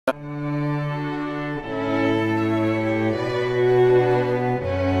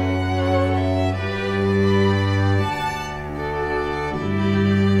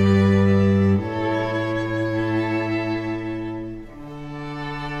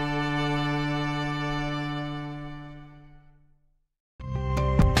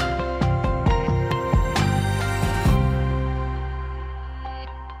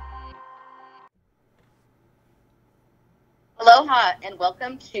and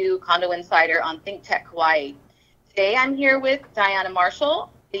welcome to Condo Insider on ThinkTech Hawaii. Today I'm here with Diana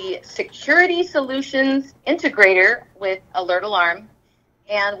Marshall, the Security Solutions Integrator with Alert Alarm,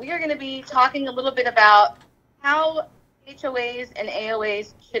 and we are going to be talking a little bit about how HOAs and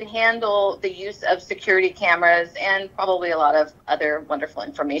AOAs should handle the use of security cameras and probably a lot of other wonderful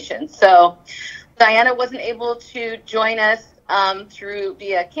information. So Diana wasn't able to join us through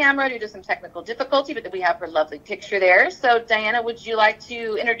via camera due to some technical difficulty, but we have her lovely picture there. So Diana, would you like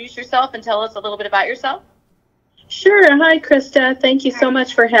to introduce yourself and tell us a little bit about yourself? Sure. Hi, Krista. Thank you so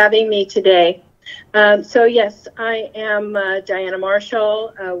much for having me today. So yes, I am Diana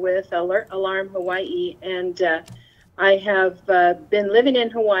Marshall with Alert Alarm Hawaii, and I have been living in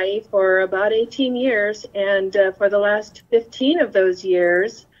Hawaii for about 18 years, and for the last 15 of those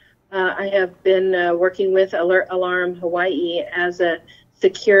years, I have been working with Alert Alarm Hawaii as a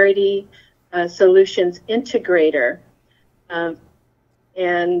security solutions integrator.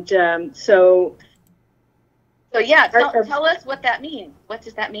 So yeah, tell us what that means. What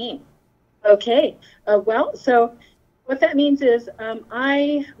does that mean? Okay. Well, so what that means is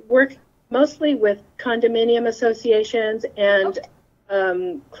I work mostly with condominium associations and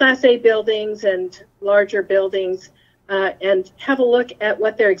Class A buildings and larger buildings, and have a look at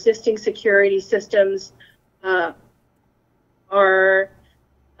what their existing security systems are,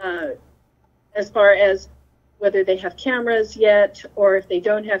 as far as whether they have cameras yet, or if they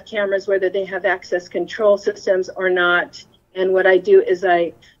don't have cameras, whether they have access control systems or not. And what I do is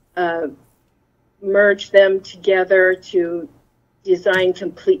I merge them together to design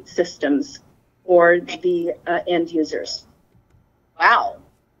complete systems for the end users. Wow.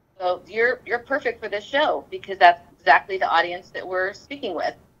 So you're perfect for this show, because that's exactly the audience that we're speaking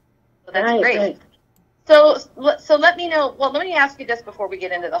with. So that's great. Right. So let me know, well, let me ask you this before we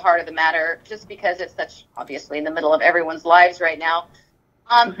get into the heart of the matter, just because it's such obviously in the middle of everyone's lives right now.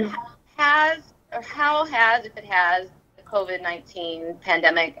 How has, if it has, the COVID-19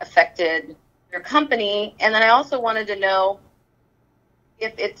 pandemic affected your company? And then I also wanted to know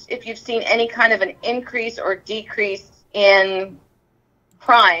if you've seen any kind of an increase or decrease in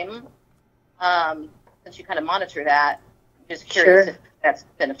crime, since you kind of monitor that. I'm just curious if that's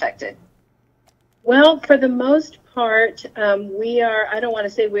been affected. Well, for the most part, we are, I don't want to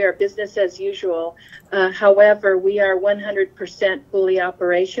say we are business as usual. However, we are 100% fully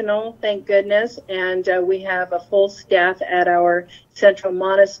operational, thank goodness. And we have a full staff at our central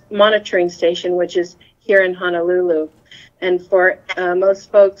monitoring station, which is here in Honolulu. And for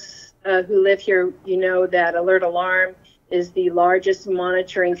most folks who live here, you know that Alert Alarm is the largest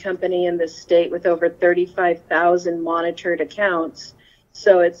monitoring company in the state with over 35,000 monitored accounts.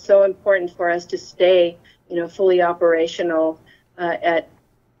 So it's so important for us to stay, fully operational at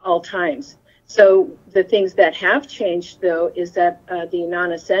all times. So the things that have changed, though, is that the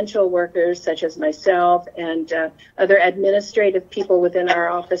non-essential workers, such as myself and other administrative people within our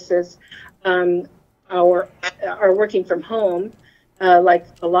offices, are working from home, like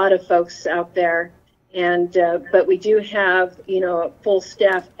a lot of folks out there. And but we do have, a full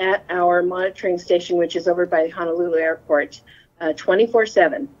staff at our monitoring station, which is over by Honolulu Airport,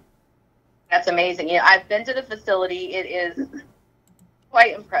 24/7. That's amazing. I've been to the facility. It is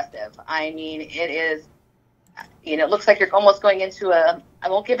quite impressive. I mean, it is, it looks like you're almost going into I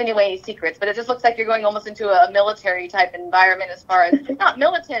won't give away any secrets, but it just looks like you're going almost into a military type environment, as far as, not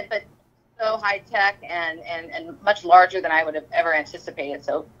militant, but so high tech and much larger than I would have ever anticipated.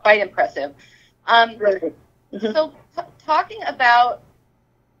 So quite impressive. Right. Mm-hmm. So talking about,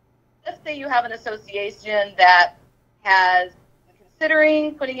 let's say you have an association that has been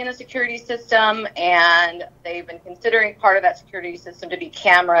considering putting in a security system, and they've been considering part of that security system to be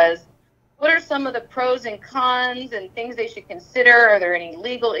cameras. What are some of the pros and cons and things they should consider? Are there any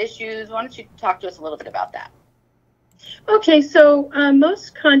legal issues? Why don't you talk to us a little bit about that? Okay, so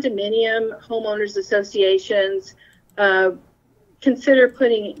most condominium homeowners associations consider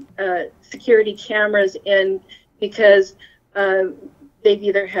putting security cameras in because they've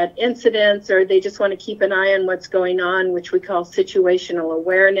either had incidents or they just want to keep an eye on what's going on, which we call situational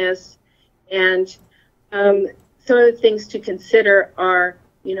awareness. And some of the things to consider are,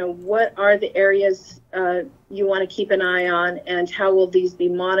 what are the areas you want to keep an eye on, and how will these be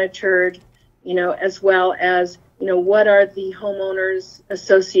monitored, as well as, what are the homeowners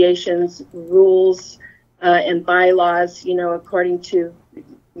association's rules and bylaws, according to,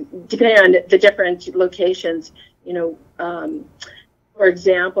 depending on the different locations. For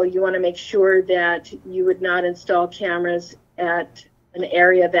example, you want to make sure that you would not install cameras at an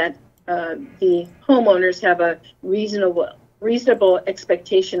area that the homeowners have a reasonable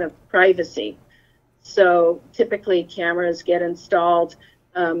expectation of privacy. So typically cameras get installed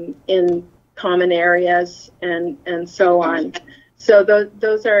in common areas and so on. So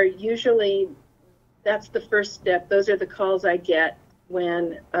those are usually, that's the first step. Those are the calls I get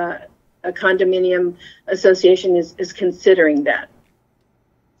when a condominium association is considering that.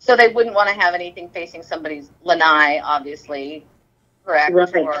 So they wouldn't want to have anything facing somebody's lanai, obviously, correct?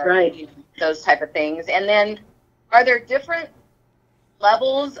 Right. You know, those type of things. And then, are there different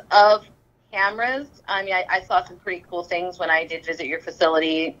levels of cameras? I mean, I saw some pretty cool things when I did visit your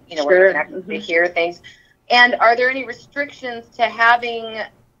facility, you know, where you can actually hear things. And are there any restrictions to having,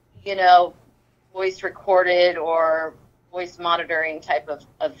 you know, voice recorded or voice monitoring type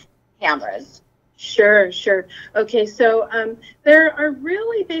of cameras? Sure. Okay, so there are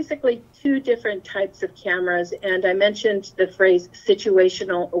really basically two different types of cameras, and I mentioned the phrase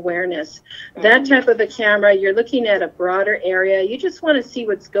situational awareness. That type of a camera, you're looking at a broader area. You just want to see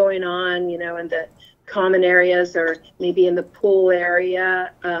what's going on, you know, in the common areas or maybe in the pool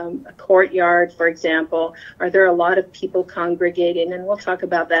area, a courtyard, for example. Are there a lot of people congregating? And we'll talk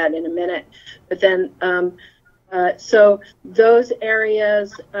about that in a minute. But then, so those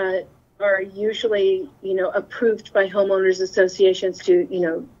areas are usually, you know, approved by homeowners associations to, you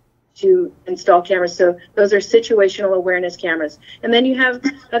know, to install cameras. So those are situational awareness cameras. And then you have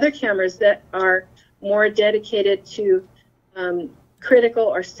other cameras that are more dedicated to critical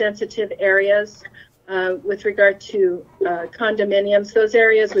or sensitive areas with regard to condominiums. Those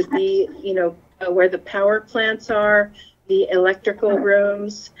areas would be, you know, where the power plants are, the electrical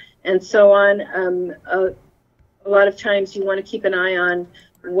rooms, and so on. A lot of times you want to keep an eye on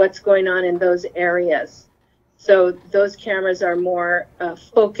what's going on in those areas. So those cameras are more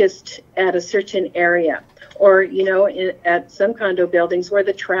focused at a certain area, or, you know, at some condo buildings where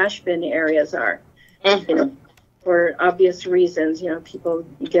the trash bin areas are, you know, for obvious reasons. You know, people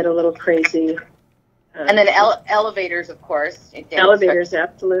get a little crazy. And then elevators, of course. Elevators,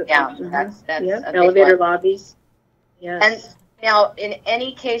 absolutely. Yeah, that's elevator lobbies. Yes. And now, in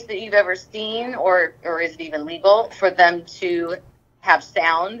any case that you've ever seen, or is it even legal for them to have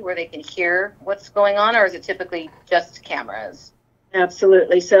sound where they can hear what's going on, or is it typically just cameras?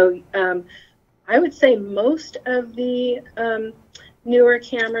 Absolutely. So I would say most of the newer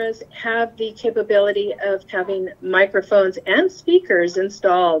cameras have the capability of having microphones and speakers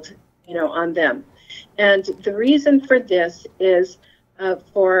installed, you know, on them. And the reason for this is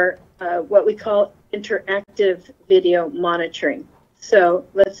for what we call interactive video monitoring. So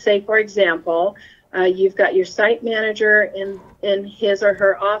let's say, for example, you've got your site manager in his or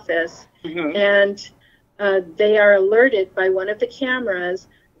her office, and they are alerted by one of the cameras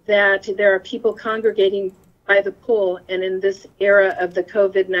that there are people congregating by the pool, and in this era of the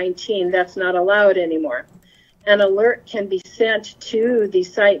COVID-19, that's not allowed anymore. An alert can be sent to the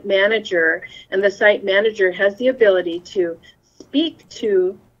site manager, and the site manager has the ability to speak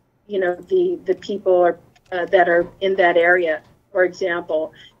to, you know, the people that are in that area. For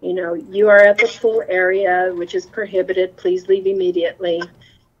example, you know, you are at the pool area, which is prohibited. Please leave immediately.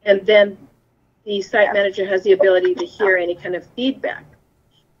 And then the site manager has the ability to hear any kind of feedback.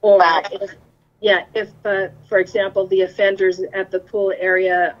 Or if for example, the offenders at the pool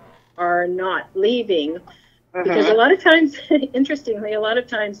area are not leaving, because a lot of times, interestingly, a lot of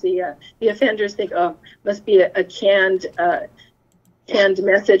times the offenders think, oh, must be a canned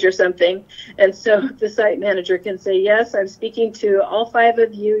message or something. And so the site manager can say, yes, I'm speaking to all 5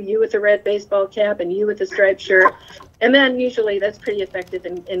 of you, you with a red baseball cap and you with a striped shirt. And then usually that's pretty effective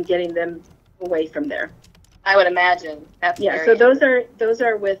in getting them away from there. I would imagine. That's so those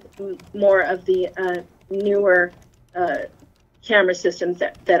are with more of the newer camera systems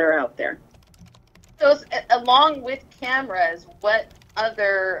that are out there. So along with cameras, what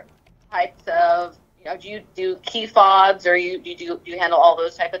other types of, you know, do you do key fobs, or do you handle all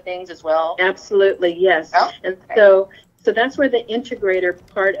those type of things as well? Absolutely, yes. Oh, and so that's where the integrator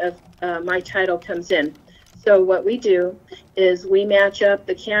part of my title comes in. So what we do is we match up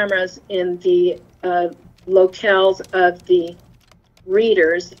the cameras in the locales of the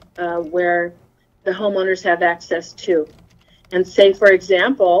readers where the homeowners have access to. And say, for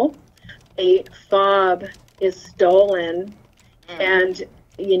example, a fob is stolen, and,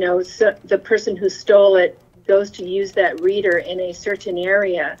 you know, so the person who stole it goes to use that reader in a certain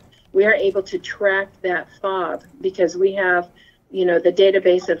area. We are able to track that fob because we have, you know, the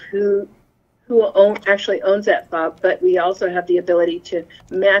database of who actually owns that fob, but we also have the ability to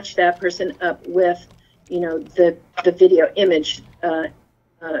match that person up with, you know, the video image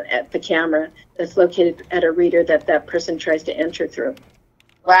at the camera that's located at a reader that person tries to enter through.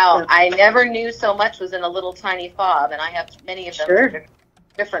 Wow, I never knew so much was in a little tiny fob, and I have many of them for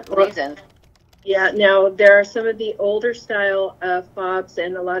different reasons. Yeah, now there are some of the older style fobs,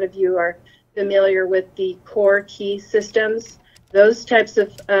 and a lot of you are familiar with the core key systems. Those types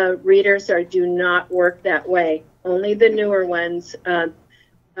of readers do not work that way. Only the newer ones,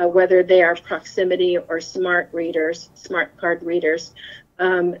 whether they are proximity or smart readers, smart card readers,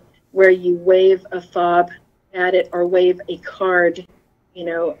 where you wave a fob at it or wave a card,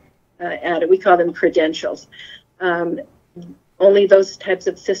 at it. We call them credentials. Only those types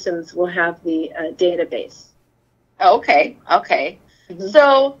of systems will have the database. Okay. Mm-hmm.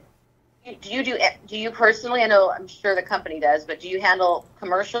 So do you personally, I know I'm sure the company does, but do you handle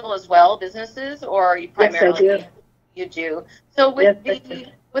commercial as well, businesses, or are you primarily? Yes, I do. You do. So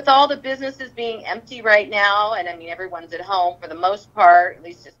with all the businesses being empty right now, and I mean everyone's at home for the most part, at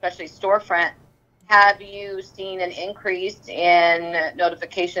least especially storefront, have you seen an increase in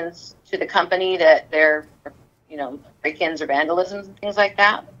notifications to the company that they're break-ins or vandalisms and things like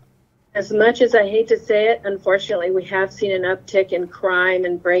that? As much as I hate to say it, unfortunately, we have seen an uptick in crime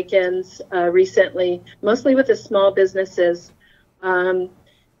and break-ins recently, mostly with the small businesses.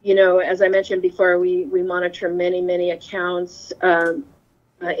 As I mentioned before, we monitor many accounts,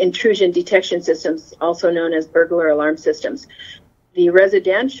 intrusion detection systems, also known as burglar alarm systems. The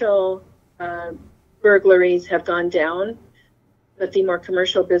residential burglaries have gone down, but the more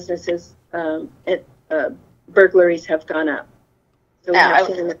commercial businesses burglaries have gone up. So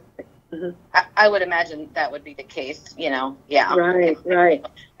I would imagine that would be the case, yeah. Right.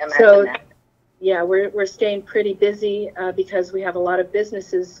 So, yeah, we're staying pretty busy because we have a lot of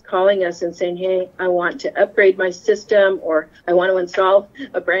businesses calling us and saying, hey, I want to upgrade my system, or I want to install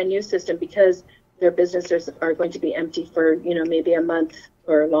a brand new system because their businesses are going to be empty for, maybe a month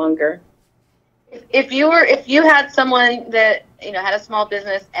or longer. If you had someone that, had a small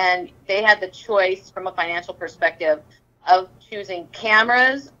business and they had the choice from a financial perspective of choosing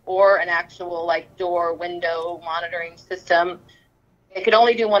cameras or an actual door window monitoring system, they could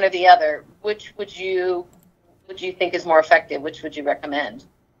only do one or the other. Which would you think is more effective? Which would you recommend?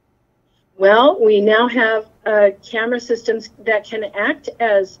 Well, we now have camera systems that can act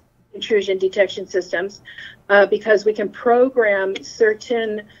as intrusion detection systems because we can program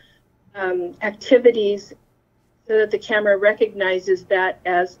certain activities so that the camera recognizes that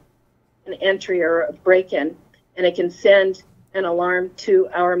as an entry or a break-in, and it can send an alarm to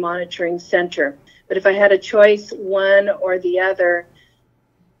our monitoring center. But if I had a choice, one or the other,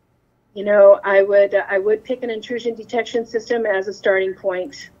 I would pick an intrusion detection system as a starting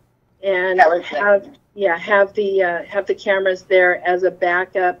point, and have the cameras there as a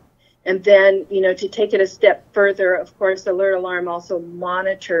backup. And then, to take it a step further, of course, Alert Alarm also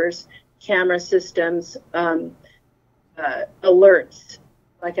monitors camera systems alerts,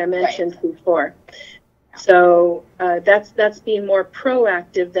 like I mentioned before. So that's being more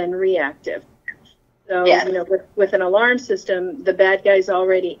proactive than reactive. So, with an alarm system, the bad guy's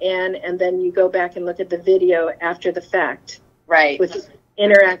already in, and then you go back and look at the video after the fact. Right. With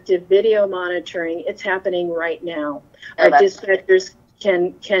interactive video monitoring, it's happening right now. Our dispatchers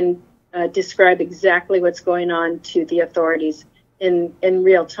can describe exactly what's going on to the authorities in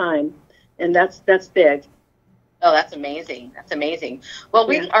real time, and that's big. Oh, that's amazing. That's amazing. Well,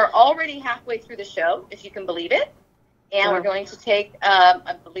 we are already halfway through the show, if you can believe it. And we're going to take,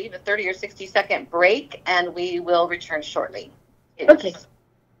 I believe, a 30 or 60-second break, and we will return shortly. Okay.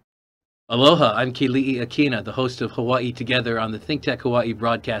 Aloha, I'm Keli'i Akina, the host of Hawaii Together on the ThinkTech Hawaii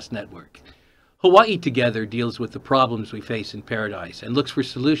broadcast network. Hawaii Together deals with the problems we face in paradise and looks for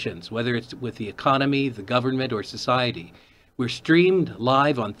solutions, whether it's with the economy, the government, or society. We're streamed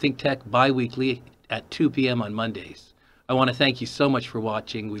live on ThinkTech bi-weekly at 2 p.m. on Mondays. I want to thank you so much for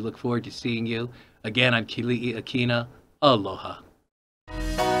watching. We look forward to seeing you. Again, I'm Keli'i Akina. Aloha.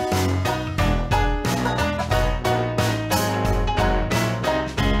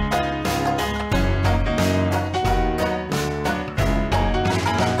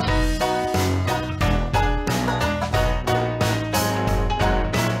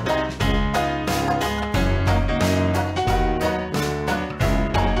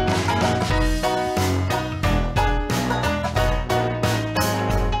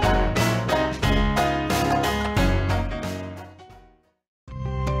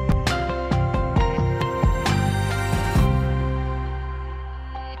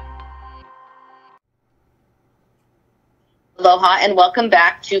 Aloha and welcome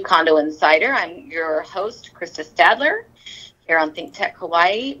back to Condo Insider. I'm your host, Krista Stadler, here on ThinkTech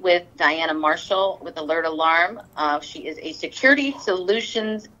Hawaii with Diana Marshall with Alert Alarm. She is a security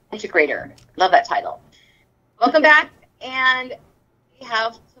solutions integrator. Love that title. Welcome back, and we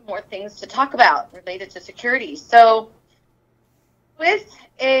have some more things to talk about related to security. So with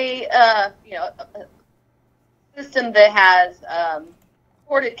a system that has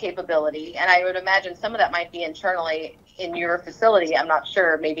ported capability, and I would imagine some of that might be internally in your facility. I'm not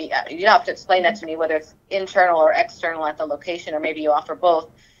sure. Maybe you have to explain that to me, whether it's internal or external at the location, or maybe you offer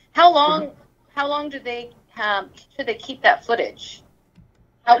both. How long do they should they keep that footage?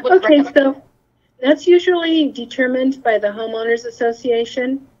 Okay, so that's usually determined by the homeowners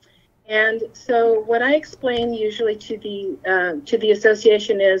association. And so what I explain usually to the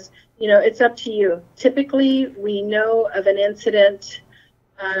association is, it's up to you. Typically, we know of an incident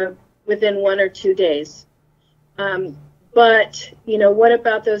within 1 or 2 days. But, what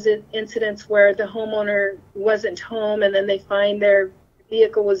about those incidents where the homeowner wasn't home and then they find their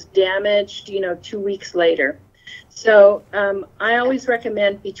vehicle was damaged, 2 weeks later? So I always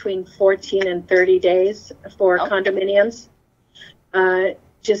recommend between 14 and 30 days for condominiums,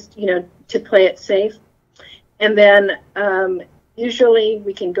 just, to play it safe. And then usually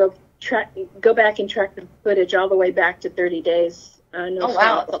we can go back and track the footage all the way back to 30 days.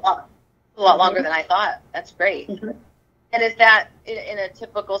 Wow, that's a lot longer than I thought. That's great. And is that in a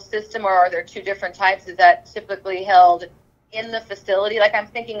typical system, or are there two different types? Is that typically held in the facility? Like, I'm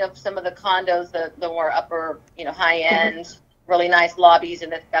thinking of some of the condos, the more upper, high end, really nice lobbies,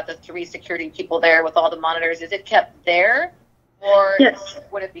 and it's got the 3 security people there with all the monitors. Is it kept there, or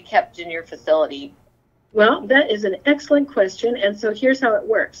would it be kept in your facility? Well, that is an excellent question. And so here's how it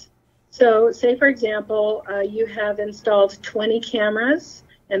works. So say, for example, you have installed 20 cameras,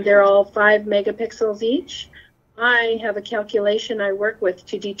 and they're all 5 megapixels each. I have a calculation I work with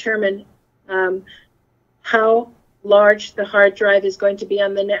to determine how large the hard drive is going to be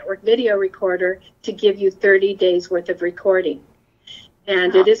on the network video recorder to give you 30 days worth of recording.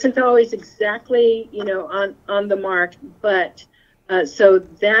 And it isn't always exactly, on the mark, but so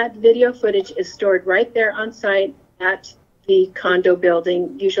that video footage is stored right there on site at the condo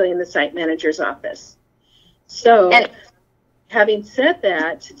building, usually in the site manager's office. So having said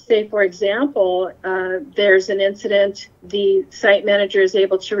that, say, for example, there's an incident, the site manager is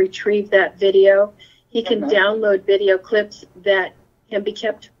able to retrieve that video. He can download video clips that can be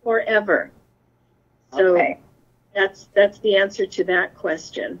kept forever. So that's the answer to that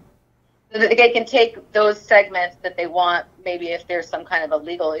question. So that they can take those segments that they want, maybe if there's some kind of a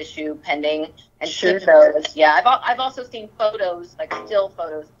legal issue pending, and keep those. Yeah, I've also seen photos, like still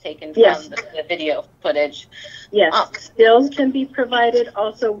photos taken from the video footage. Yes, stills can be provided.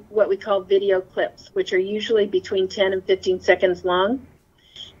 Also, what we call video clips, which are usually between 10 and 15 seconds long.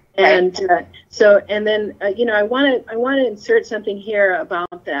 And and then I want to insert something here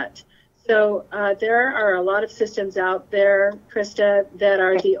about that. So there are a lot of systems out there, Krista, that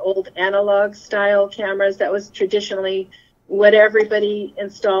are the old analog style cameras. That was traditionally what everybody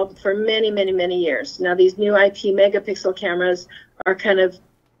installed for many, many, many years. Now these new IP megapixel cameras are kind of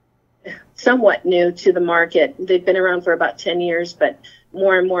somewhat new to the market. They've been around for about 10 years, but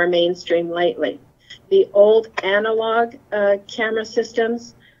more and more mainstream lately. The old analog camera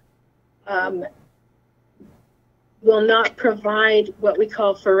systems will not provide what we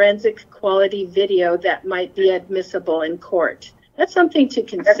call forensic quality video that might be admissible in court. That's something to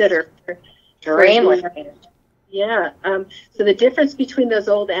consider. Yeah. So the difference between those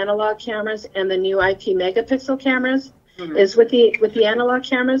old analog cameras and the new IP megapixel cameras is with the analog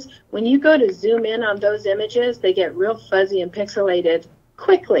cameras, when you go to zoom in on those images, they get real fuzzy and pixelated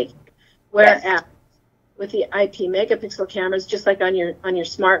quickly. Whereas with the IP megapixel cameras, just like on your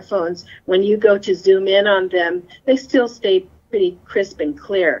smartphones, when you go to zoom in on them, they still stay pretty crisp and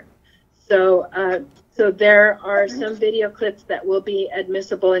clear. So so there are some video clips that will be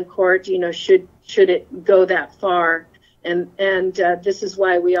admissible in court, should it go that far. And this is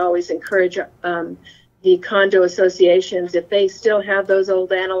why we always encourage the condo associations, if they still have those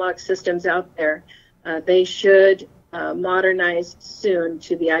old analog systems out there, they should modernize soon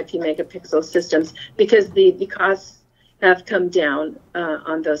to the IP megapixel systems, because the costs have come down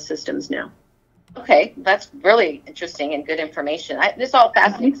on those systems now. Okay, that's really interesting and good information. This all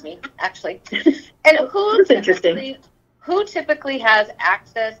fascinates me, actually. And who typically has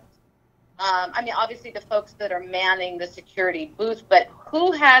access? I mean, obviously the folks that are manning the security booth, but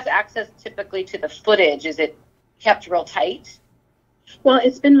who has access typically to the footage? Is it kept real tight? Well,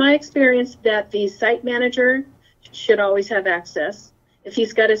 it's been my experience that the site manager should always have access. If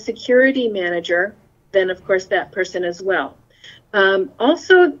he's got a security manager, then of course that person as well.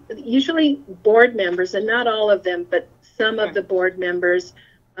 Also, usually board members, and not all of them, but some of the board members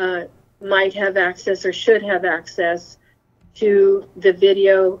might have access or should have access to the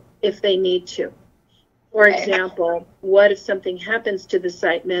video if they need to. For example, what if something happens to the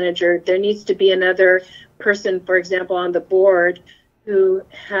site manager? There needs to be another person, for example, on the board who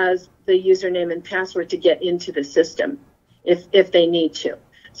has the username and password to get into the system if they need to.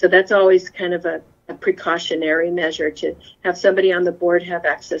 So that's always kind of a precautionary measure to have somebody on the board have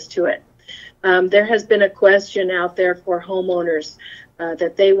access to it. There has been a question out there for homeowners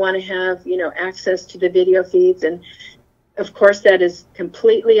that they want to have, access to the video feeds. And of course, that is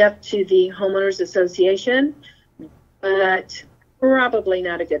completely up to the homeowners association, but probably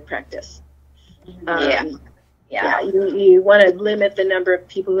not a good practice. You want to limit the number of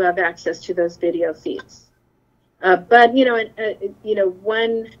people who have access to those video feeds. But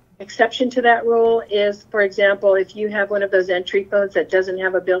one exception to that rule is, for example, if you have one of those entry phones that doesn't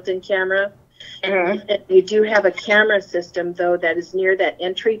have a built-in camera, and you do have a camera system, though, that is near that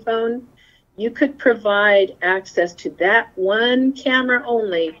entry phone, you could provide access to that one camera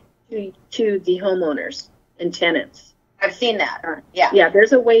only to the homeowners and tenants. I've seen that. Yeah,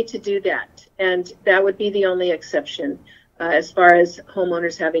 there's a way to do that, and that would be the only exception as far as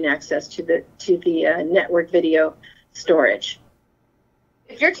homeowners having access to the network video storage.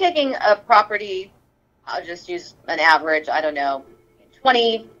 If you're taking a property, I'll just use an average, I don't know,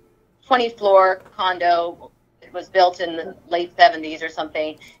 20 floor condo, it was built in the late 70s or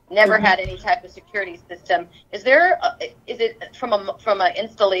something, never had any type of security system. Is it from an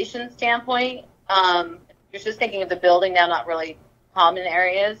installation standpoint, you're just thinking of the building now, not really common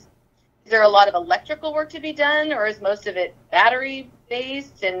areas, is there a lot of electrical work to be done, or is most of it battery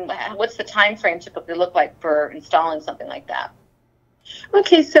based? And what's the time frame typically look like for installing something like that?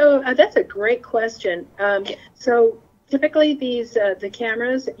 Okay, so that's a great question. So typically the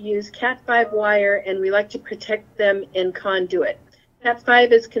cameras use Cat5 wire, and we like to protect them in conduit.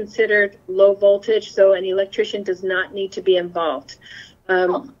 Cat5 is considered low voltage, so an electrician does not need to be involved.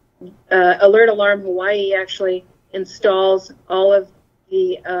 Alert Alarm Hawaii actually installs all of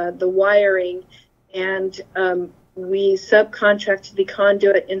the wiring, and we subcontract the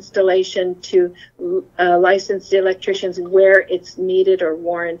conduit installation to licensed electricians where it's needed or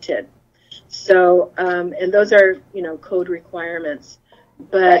warranted. So, and those are, code requirements.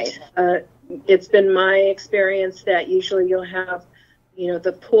 But it's been my experience that usually you'll have,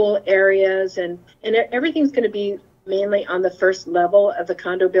 the pool areas and everything's going to be mainly on the first level of the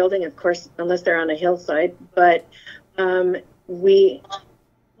condo building, of course, unless they're on a hillside. But we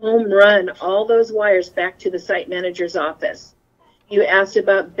home run all those wires back to the site manager's office. You asked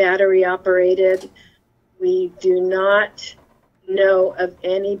about battery operated. We do not know of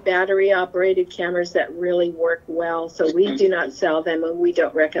any battery operated cameras that really work well, so we do not sell them and we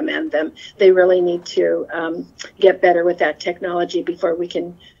don't recommend them. They really need to get better with that technology before we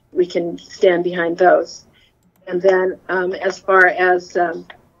can stand behind those. And then as far as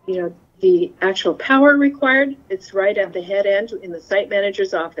the actual power required, it's right at the head end in the site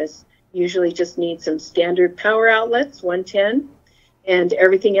manager's office. Usually just need some standard power outlets, 110, and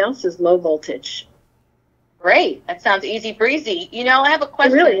everything else is low voltage. Great. That sounds easy breezy. I have a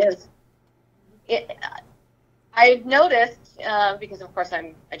question. It really is. I've noticed, because of course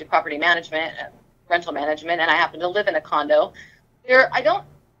I do property management, rental management, and I happen to live in a condo, I don't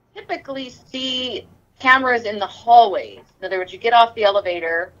typically see cameras in the hallways. In other words, you get off the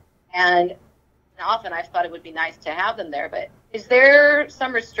elevator, and often I've thought it would be nice to have them there, but is there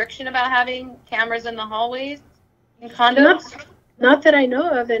some restriction about having cameras in the hallways in condos? Not that I know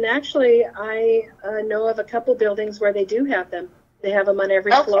of, and actually I know of a couple buildings where they do have them. They have them on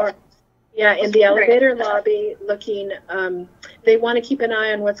every floor. Yeah, in the elevator lobby looking, they want to keep an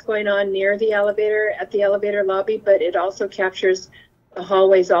eye on what's going on near the elevator at the elevator lobby, but it also captures the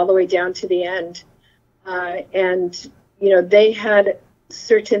hallways all the way down to the end. And, they had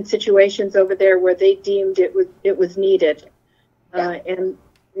certain situations over there where they deemed it was needed. And,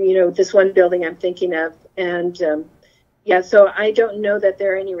 this one building I'm thinking of. And, so I don't know that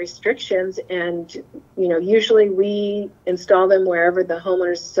there are any restrictions. And, usually we install them wherever the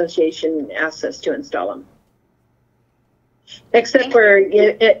homeowners association asks us to install them. Except for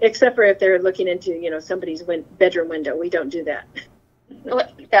if they're looking into, somebody's bedroom window. We don't do that.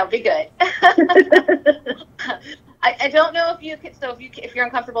 That would be good. I don't know if you could, if you're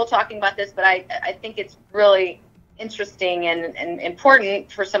uncomfortable talking about this, but I think it's really interesting and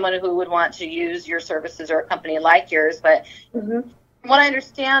important for someone who would want to use your services or a company like yours. But from what I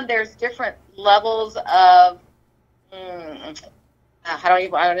understand, there's different levels of I don't know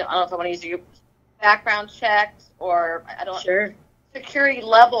if I want to use your background checks or security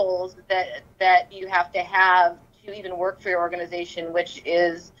levels that you have to have to even work for your organization, which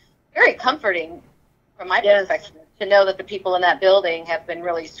is very comforting from my perspective to know that the people in that building have been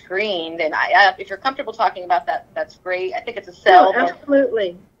really screened. And if you're comfortable talking about that, that's great. I think it's a sell. Oh,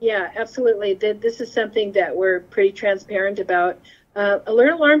 absolutely. Yeah, absolutely. This is something that we're pretty transparent about.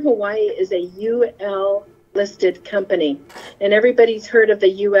 Alert Alarm Hawaii is a UL listed company, and everybody's heard of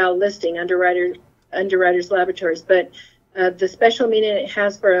the UL listing, Underwriters Laboratories, but the special meaning it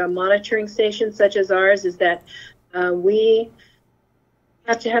has for a monitoring station such as ours is that we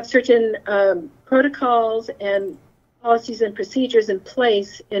have to have certain protocols and policies and procedures in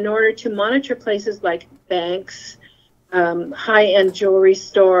place in order to monitor places like banks, high-end jewelry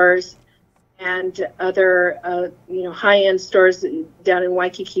stores, and other high-end stores down in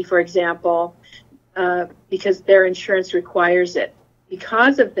Waikiki, for example, because their insurance requires it.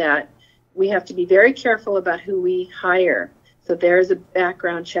 Because of that, we have to be very careful about who we hire. So there's a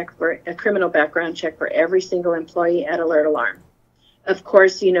criminal background check for every single employee at Alert Alarm. Of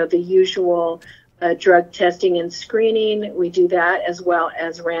course, the usual drug testing and screening. We do that as well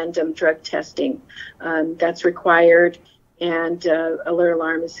as random drug testing. That's required, and Alert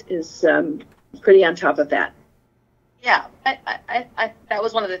Alarm is pretty on top of that. Yeah, I that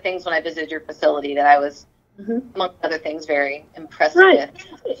was one of the things when I visited your facility that I was, among other things, very impressed with.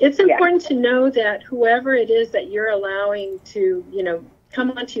 It's important to know that whoever it is that you're allowing to,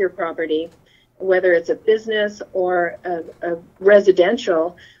 come onto your property, whether it's a business or a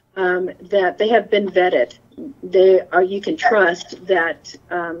residential, that they have been vetted. You can trust that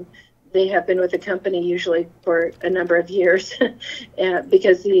they have been with the company usually for a number of years,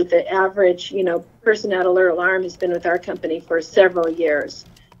 because the average, person at Alert Alarm has been with our company for several years.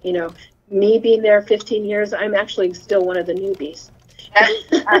 Me being there 15 years, I'm actually still one of the newbies.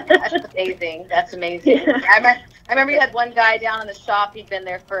 That's amazing. That's amazing. Yeah. I remember you had one guy down in the shop. He'd been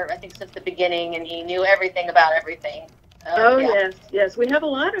there for, I think, since the beginning, and he knew everything about everything. Yes. We have a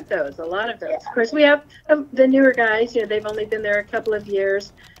lot of those. Yeah. Of course, we have the newer guys. They've only been there a couple of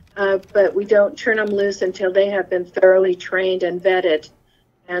years, but we don't turn them loose until they have been thoroughly trained and vetted.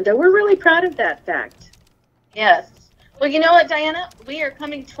 And we're really proud of that fact. Yes. Well, you know what, Diana? We are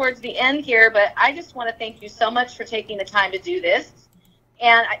coming towards the end here, but I just want to thank you so much for taking the time to do this.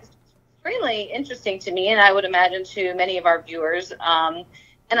 And it's extremely interesting to me, and I would imagine to many of our viewers.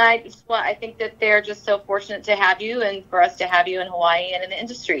 And I think that they're just so fortunate to have you and for us to have you in Hawaii and in the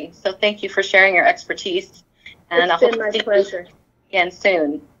industry. So thank you for sharing your expertise. And it's been my pleasure. Again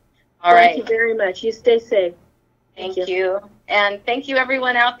soon. Thank you very much. You stay safe. Thank you. And thank you,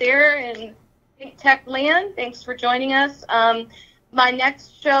 everyone out there in ThinkTech land. Thanks for joining us. My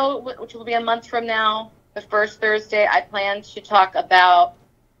next show, which will be a month from now, the first Thursday, I plan to talk about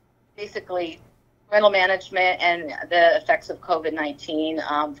basically rental management and the effects of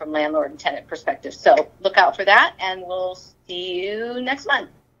COVID-19 from landlord and tenant perspective. So look out for that, and we'll see you next month.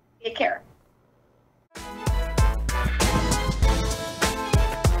 Take care.